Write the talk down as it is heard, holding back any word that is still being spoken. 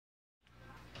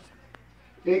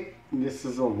Hey, this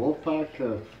is a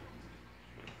Wolfpack.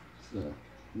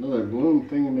 Another bloom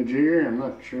thing in the jigger. I'm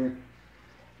not sure.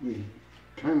 We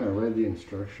kind of read the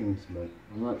instructions, but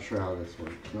I'm not sure how this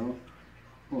works. No?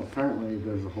 Well, apparently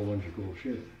there's a whole bunch of cool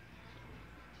shit.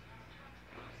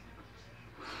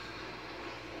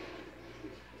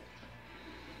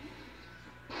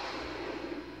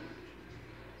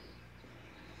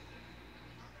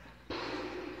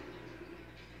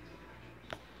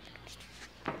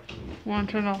 Want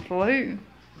to turn off the light?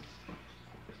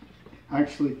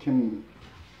 Actually,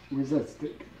 where's that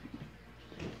stick?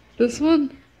 This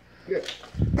one? Yeah.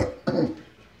 Not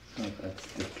that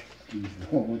stick. Jeez, the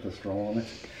one with the straw on it.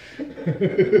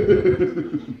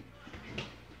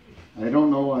 I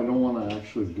don't know. I don't want to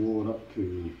actually blow it up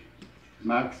to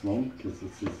maximum because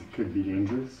it could be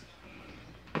dangerous.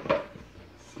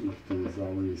 Safety is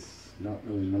always not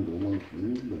really number one for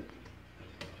me, but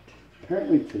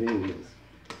apparently today it is.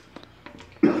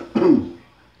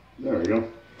 There we go.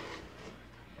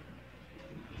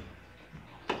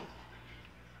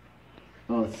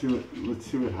 Oh, let's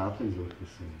see what happens with this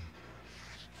thing.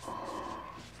 Oh,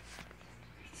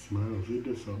 it smiles. It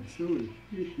does something silly.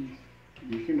 You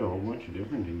can do a whole bunch of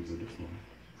different things with this one.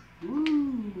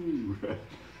 Woo!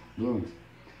 Balloons.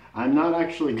 I'm not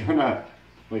actually gonna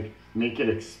like make it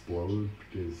explode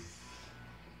because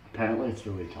apparently it's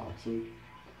really toxic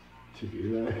to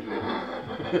do that.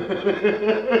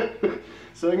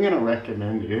 So I'm gonna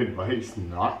recommend the advice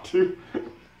not to.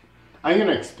 I'm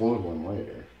gonna explode one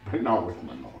later, but not with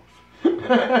my mouth.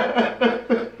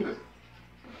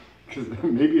 Because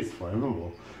maybe it's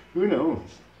flammable. Who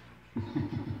knows?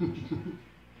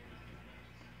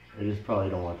 I just probably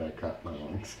don't want that cut in my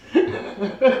lungs.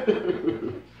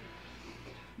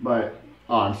 But,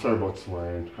 oh, I'm sorry about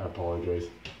swearing. I apologize.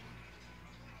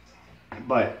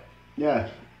 But, yeah,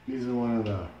 these are one of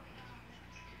the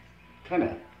kind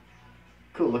of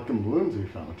cool looking balloons we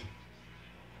found.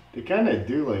 They kind of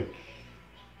do like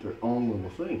their own little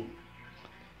thing.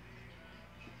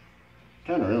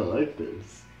 Kind of really like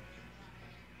this.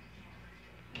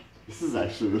 This is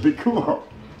actually really cool.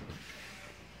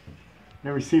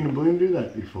 Never seen a balloon do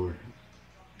that before.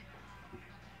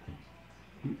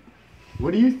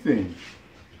 What do you think?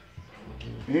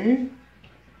 Eh?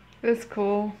 It's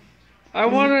cool. I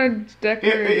want to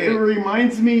decorate It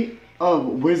reminds me of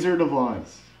Wizard of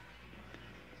Oz.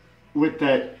 With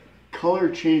that color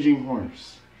changing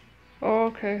horse. Oh,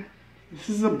 okay. This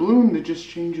is a balloon that just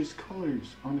changes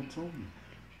colors on its own.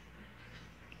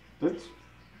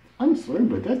 I'm sorry,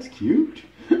 but that's cute.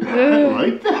 Yeah. I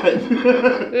like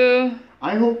that. Yeah.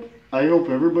 I hope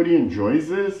everybody enjoys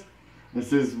this.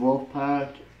 This is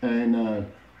Wolfpack and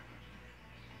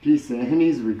Peace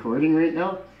Annie's recording right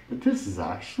now. But this is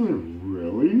actually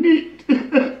really neat.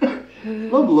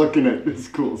 Love looking at this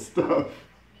cool stuff.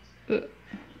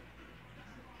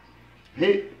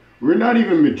 Hey, we're not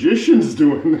even magicians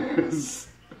doing this.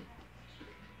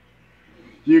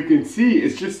 You can see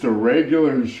it's just a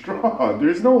regular straw.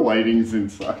 There's no lightings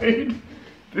inside.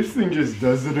 This thing just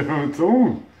does it on its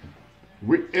own.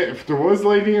 If there was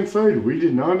lighting inside, we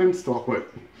did not install it.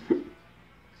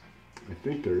 I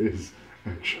think there is,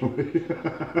 actually.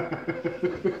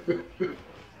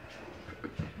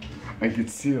 I can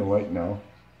see the light now.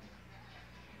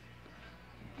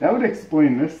 That would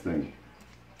explain this thing.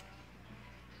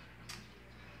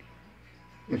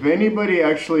 If anybody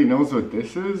actually knows what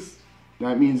this is,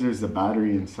 that means there's a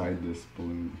battery inside this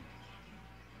balloon.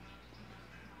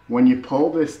 When you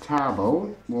pull this tab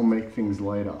out, we'll make things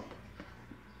light up.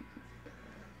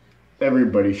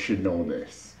 Everybody should know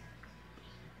this.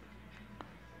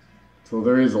 So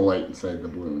there is a light inside the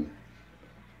balloon.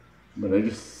 But I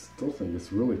just still think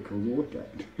it's really cool to look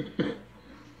at.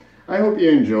 I hope you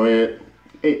enjoy it.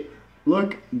 Hey,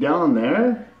 look down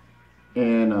there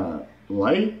and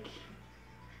like.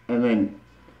 And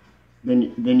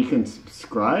then you can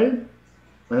subscribe,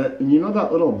 and you know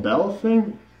that little bell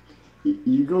thing?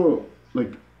 You go,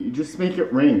 like, you just make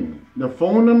it ring. The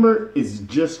phone number is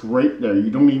just right there. You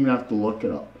don't even have to look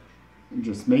it up.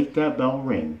 Just make that bell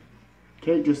ring.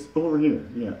 Okay, just over here.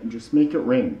 Yeah, just make it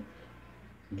ring.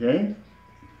 Okay?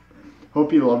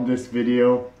 Hope you loved this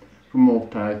video from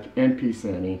Wolfpack and Peace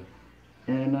Annie.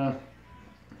 And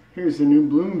here's a new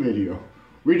bloom video.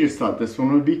 We just thought this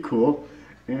one would be cool.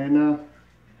 And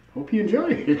hope you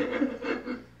enjoy.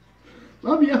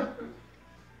 Love ya.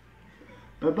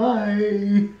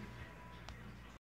 Bye-bye.